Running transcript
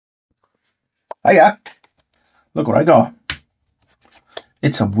Hiya, look what I got.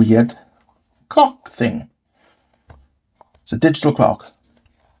 It's a weird clock thing. It's a digital clock.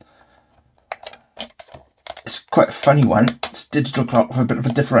 It's quite a funny one. It's a digital clock with a bit of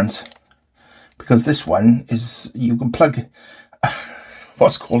a difference. Because this one is, you can plug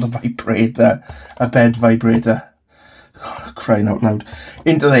what's called a vibrator, a bed vibrator, crying out loud,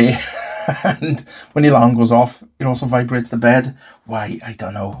 into there. And when the alarm goes off, it also vibrates the bed. Why? I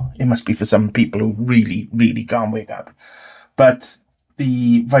don't know. It must be for some people who really, really can't wake up. But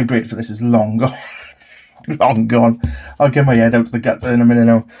the vibrator for this is long gone. Long gone. I'll get my head out of the gutter in a minute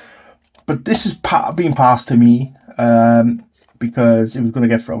now. But this is being passed to me because it was going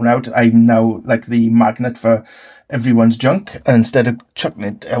to get thrown out. I'm now like the magnet for everyone's junk. And instead of chucking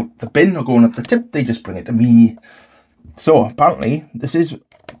it out the bin or going up the tip, they just bring it to me. So apparently this is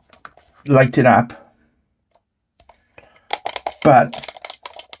lighting up, but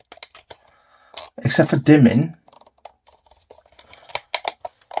except for dimming,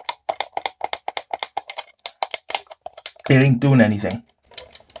 it ain't doing anything.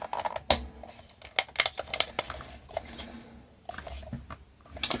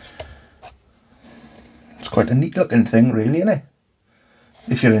 It's quite a neat looking thing, really, isn't it?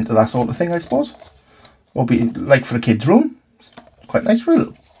 If you're into that sort of thing, I suppose. Or be like for a kid's room. It's quite nice for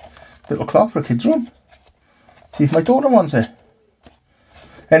a little clock for a kid's room. See if my daughter wants it.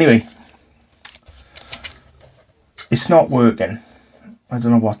 Anyway, it's not working. I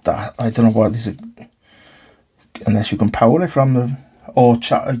don't know what this is. Unless you can power it from the or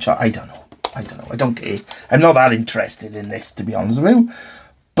chat. I don't know. I don't care. I'm not that interested in this, to be honest with you.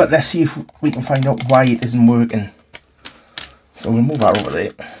 But let's see if we can find out why it isn't working. So we'll move that over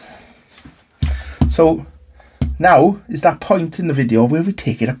there. So now is that point in the video where we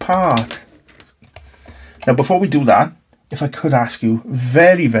take it apart. Now before we do that, if I could ask you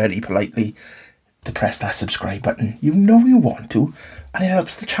very, very politely to press that subscribe button. You know you want to, and it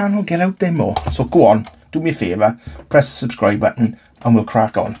helps the channel get out there more. So go on, do me a favour, press the subscribe button and we'll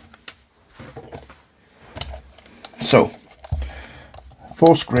crack on. So,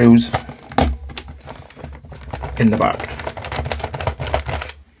 4 screws in the back.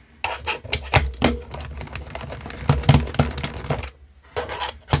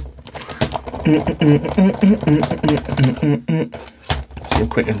 See how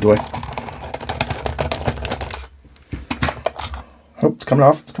quick I can do it. Oh, it's coming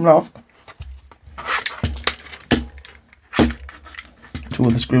off, it's coming off. 2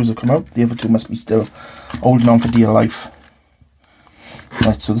 of the screws have come out, the other 2 must be still holding on for dear life.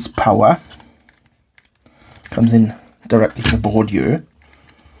 Right, so this power comes in directly to the board here.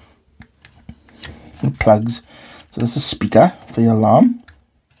 It plugs. So there's a speaker for the alarm,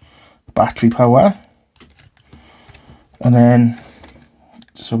 battery power, and then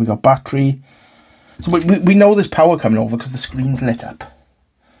so we got battery. So we know there's power coming over because the screen's lit up.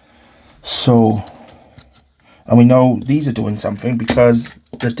 So, and we know these are doing something because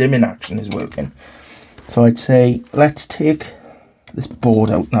the dimming action is working. So I'd say let's take this board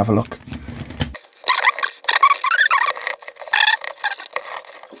out and have a look.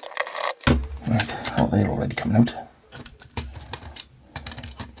 Right, oh, they're already coming out.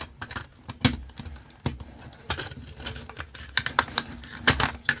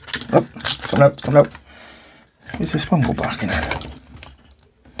 Oh, it's coming out, it's coming out. Where's this one go back in?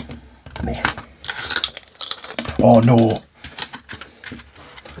 There. Oh no.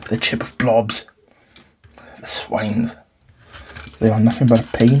 The chip of blobs. The swines. They are nothing but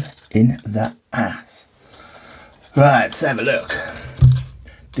a pain in the ass. Right, let's have a look.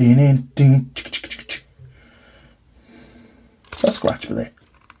 Is that a scratch with it?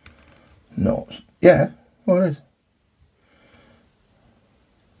 No. Yeah, oh it is.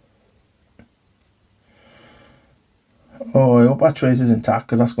 Oh, I hope that trace is intact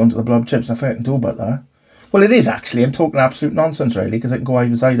because that's going to the blob chips. Nothing I can do about that. Well, it is actually. I'm talking absolute nonsense really because I can go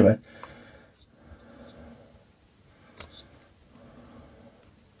either side of it.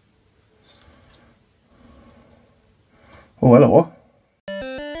 Oh, hello.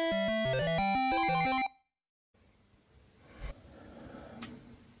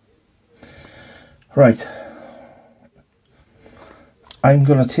 Right. I'm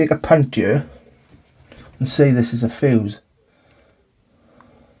going to take a punt here and say this is a fuse.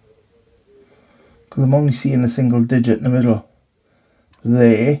 Because I'm only seeing a single digit in the middle.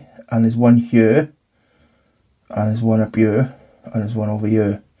 There, and there's one here, and there's one up here, and there's one over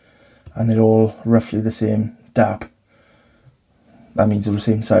here. And they're all roughly the same dap. That means they're the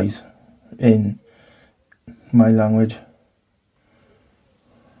same size in my language.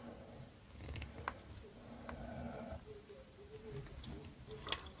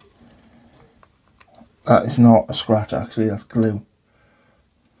 That is not a scratch actually, that's glue.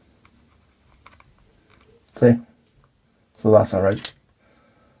 See? So that's alright.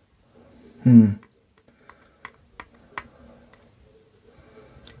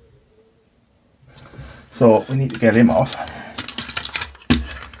 So we need to get him off.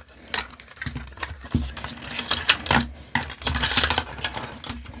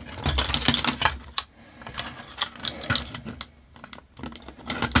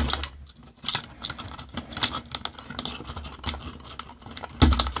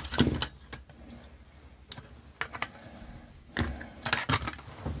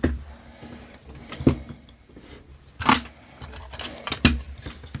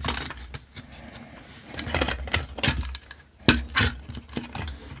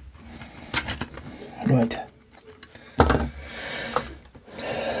 Right.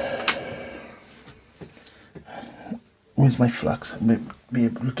 Where's my flux? I'll be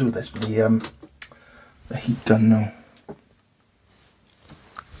able to do this with the heat gun now.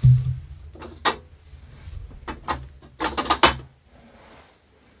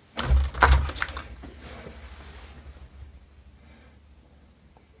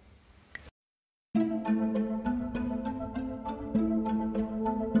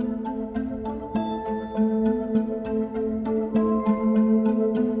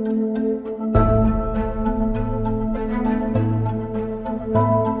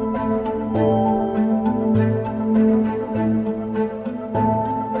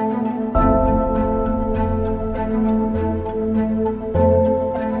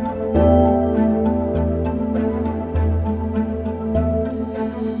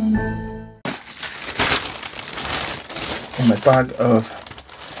 My bag of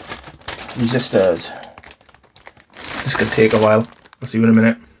resistors. This could take a while. I'll see you in a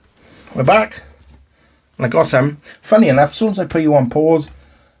minute. We're back. And I got some. Funny enough, as soon as I put you on pause,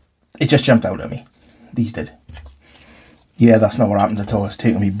 it just jumped out at me. These did. Yeah, that's not what happened at all. It's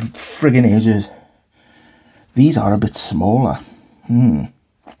taken me friggin' ages. These are a bit smaller. I'll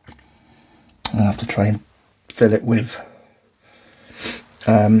have to try and fill it with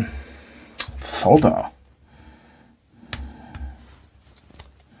solder.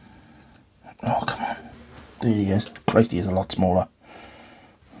 Oh, come on. There he is. Christ, he is a lot smaller.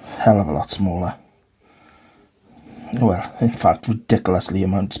 Hell of a lot smaller. Well, in fact, ridiculously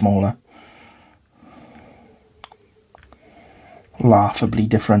amount smaller. Laughably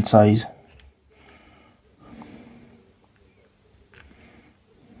different size.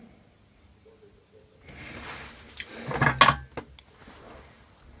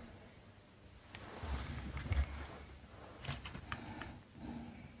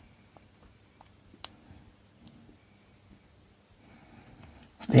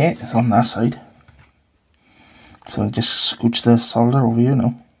 There, it's on that side. So I just scooch the solder over here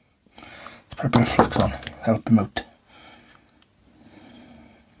now. Put a bit of flux on, help him out.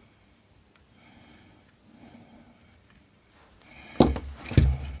 There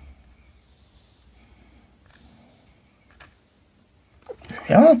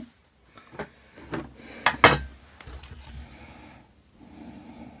we are.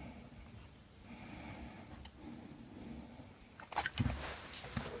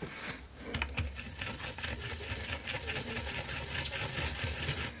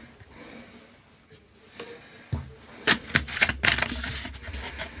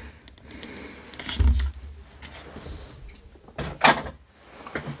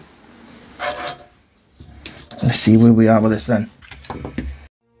 Let's see where we are with this then.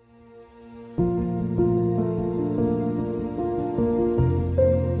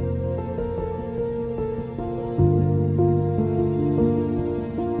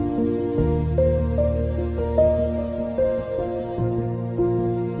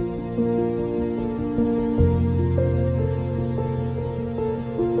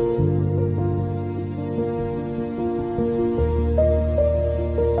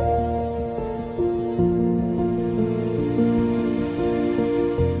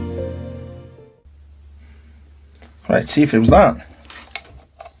 Right, see if it was that.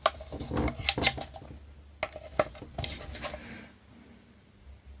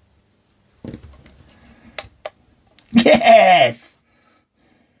 Yes!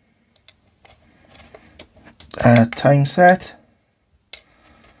 Time set.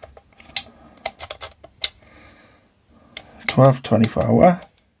 12:24 hour.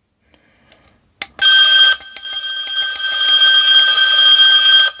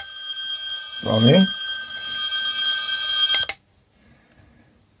 Volume.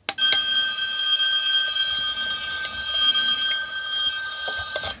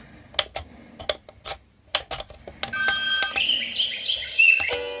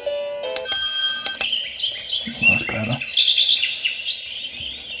 That's better.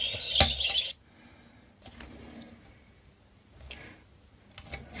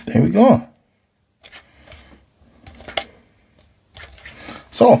 There we go.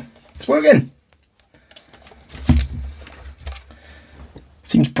 So, it's working.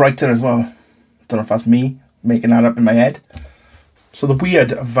 Seems brighter as well. Don't know if that's me making that up in my head. So the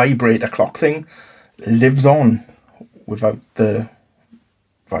weird vibrator clock thing lives on without the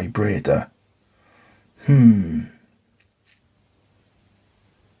vibrator.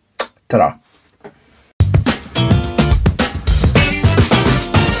 Ta-da.